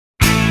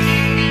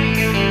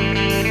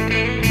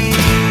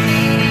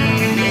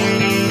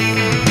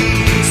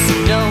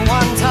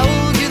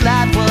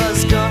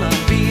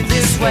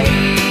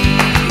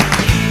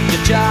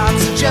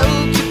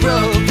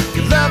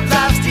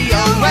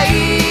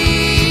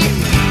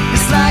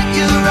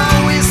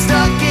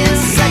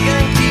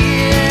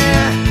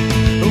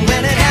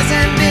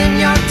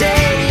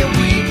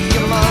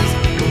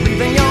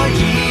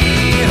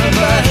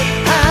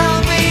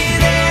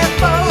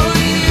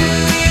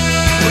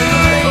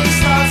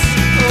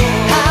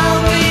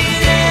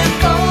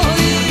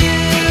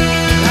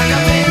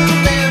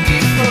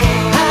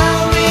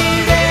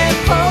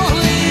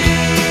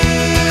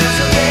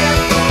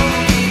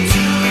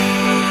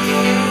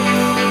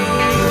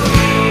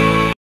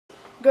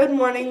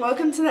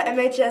welcome to the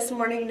MHS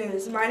Morning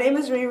News. My name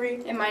is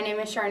Riri. And my name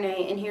is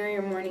Charnay, and here are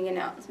your morning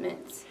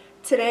announcements.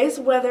 Today's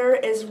weather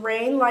is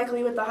rain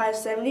likely with a high of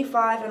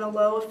 75 and a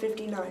low of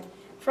 59.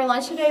 For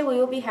lunch today, we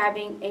will be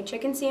having a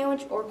chicken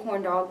sandwich or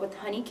corn dog with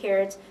honey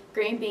carrots,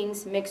 green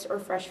beans, mixed or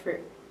fresh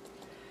fruit.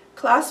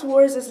 Class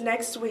Wars is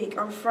next week.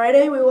 On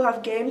Friday, we will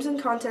have games and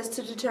contests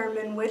to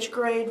determine which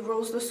grade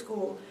rules the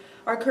school.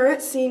 Our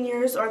current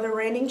seniors are the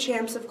reigning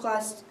champs of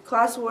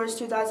Class Wars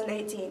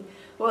 2018.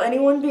 Will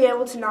anyone be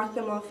able to knock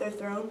them off their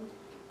throne?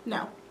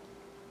 No.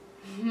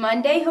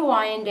 Monday,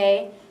 Hawaiian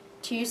Day.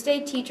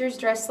 Tuesday, teachers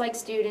dressed like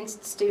students,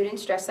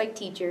 students dressed like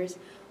teachers.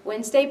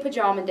 Wednesday,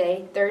 Pajama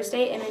Day.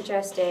 Thursday,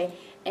 MHS Day.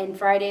 And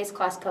Friday is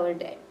Class Color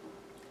Day.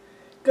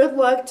 Good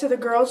luck to the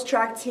girls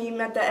track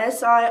team at the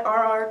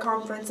SIRR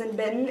conference in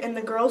Benton and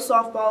the girls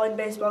softball and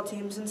baseball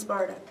teams in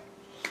Sparta.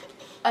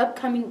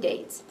 Upcoming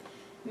dates.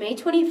 May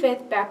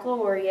 25th,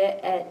 baccalaureate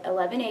at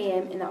 11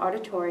 a.m. in the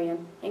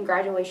auditorium and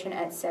graduation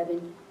at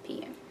 7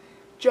 p.m.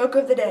 Joke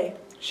of the day.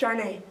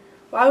 Charnay,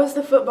 why was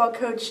the football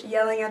coach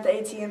yelling at the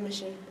ATM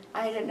machine?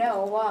 I don't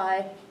know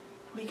why.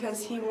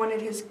 Because he wanted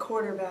his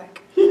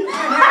quarterback. I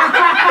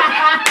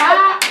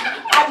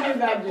knew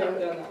that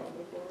joke.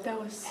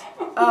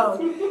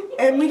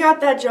 And we got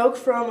that joke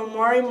from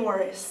Amari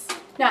Morris.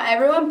 Now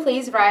everyone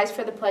please rise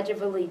for the Pledge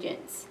of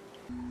Allegiance.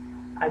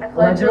 I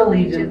pledge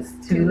allegiance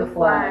to the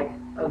flag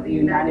of the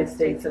United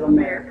States of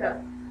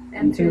America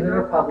and to the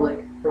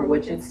republic for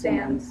which it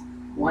stands,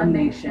 one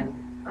nation,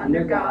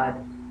 under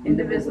God,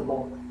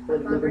 indivisible,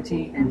 with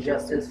liberty and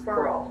justice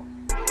for all.